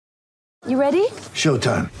You ready?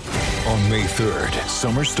 Showtime. On May 3rd,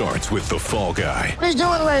 summer starts with The Fall Guy. Let's do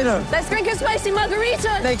it later. Let's drink a spicy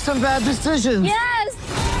margarita. Make some bad decisions. Yes!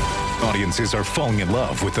 Audiences are falling in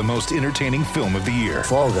love with the most entertaining film of the year.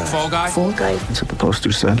 Fall Guy. Fall Guy? Fall guy. That's what the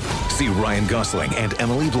poster said. See Ryan Gosling and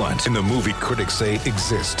Emily Blunt in the movie critics say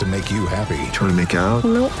exists to make you happy. Trying to make it out?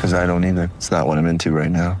 Nope. Because I don't either. It's not what I'm into right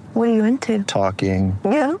now. What are you into? Talking.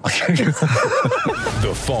 Yeah.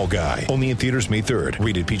 The Fall Guy. Only in theaters May 3rd.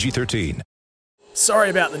 Rated PG-13. Sorry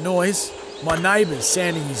about the noise. My neighbour's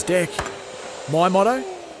sanding his deck. My motto?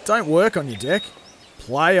 Don't work on your deck.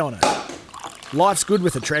 Play on it. Life's good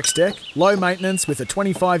with a Trex deck. Low maintenance with a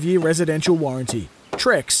 25-year residential warranty.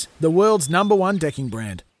 Trex, the world's #1 decking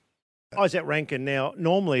brand. Isaac Rankin. Now,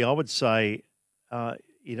 normally I would say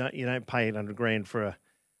you don't pay $800,000 for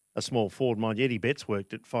a small forward. Mind you, Eddie Betts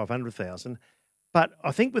worked at $500,000. But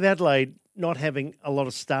I think with Adelaide not having a lot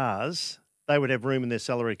of stars, they would have room in their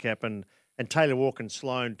salary cap, and Taylor Walker and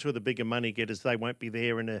Sloane, two of the bigger money getters, they won't be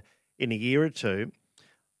there in a year or two.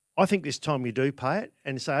 I think this time you do pay it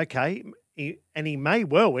and say, okay, and he may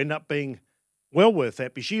well end up being well worth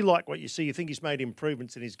that, because you like what you see. You think he's made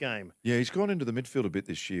improvements in his game. Yeah, he's gone into the midfield a bit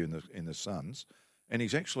this year in the Suns, and he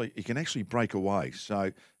can actually break away.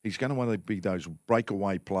 So he's going to want to be those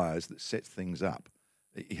breakaway players that set things up.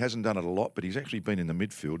 He hasn't done it a lot, but he's actually been in the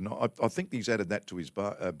midfield, and I think he's added that to his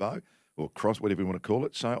bow or cross, whatever you want to call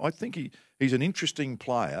it. So I think he's an interesting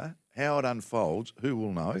player. How it unfolds, who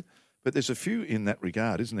will know? But there's a few in that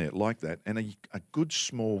regard, isn't there, like that? And a good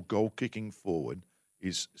small goal-kicking forward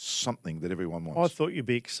is something that everyone wants. I thought you'd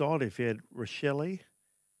be excited if you had Rochelle,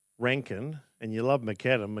 Rankin, and you love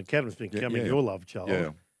McAdam. McAdam's becoming your love child. Yeah.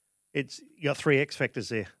 You got 3 X factors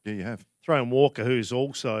there. Yeah, you have. Throw in Walker, who's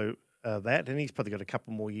also that, and he's probably got a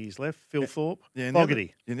couple more years left. Phil Thorpe,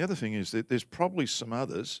 Fogarty. And the other thing is that there's probably some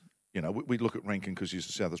others. You know, we look at Rankin because he's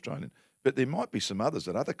a South Australian, but there might be some others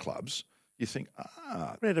at other clubs. You think,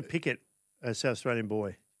 We had a Pickett, a South Australian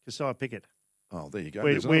boy, Keziah Pickett. Oh, there you go.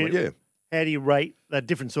 Yeah. How do you rate that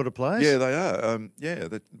different sort of players? Yeah, they are.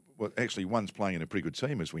 Actually, one's playing in a pretty good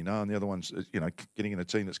team, as we know, and the other one's, getting in a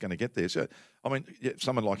team that's going to get there. So, I mean,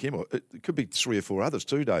 someone like him, or it could be 3 or 4 others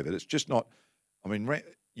too, David. It's just not. I mean,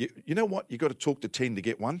 you know what? You got to talk to 10 to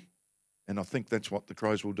get one, and I think that's what the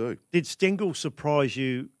Crows will do. Did Stengel surprise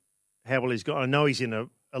you? How well he's got? I know he's in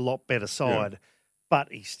a lot better side. Yeah. But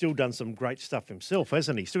he's still done some great stuff himself,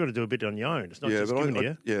 hasn't he? He's still got to do a bit on your own. It's not just given to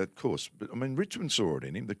you. Yeah, of course. But, I mean, Richmond saw it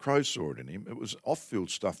in him. The Crows saw it in him. It was off-field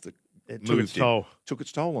stuff that took its toll. Took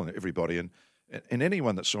its toll on everybody. And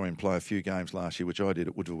anyone that saw him play a few games last year, which I did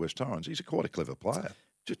at Woodville West Torrens, he's quite a clever player.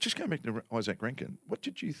 Just going back to Isaac Rankin, what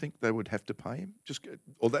did you think they would have to pay him?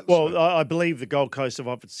 I believe the Gold Coast have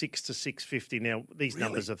offered 6 to 650. Now, these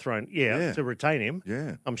numbers are thrown, to retain him.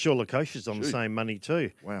 Yeah. I'm sure Lukosia's on the same money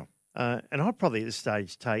too. Wow. And I'd probably at this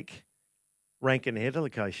stage take Rankin ahead of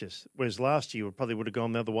Lukosius, whereas last year we probably would have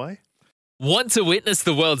gone the other way. Want to witness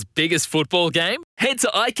the world's biggest football game? Head to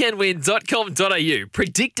iCanWin.com.au,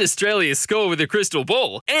 predict Australia's score with a crystal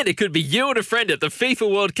ball, and it could be you and a friend at the FIFA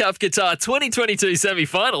World Cup Qatar 2022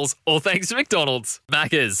 semi-finals, all thanks to McDonald's.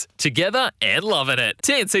 Maccas, together and loving it.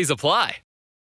 TNCs apply.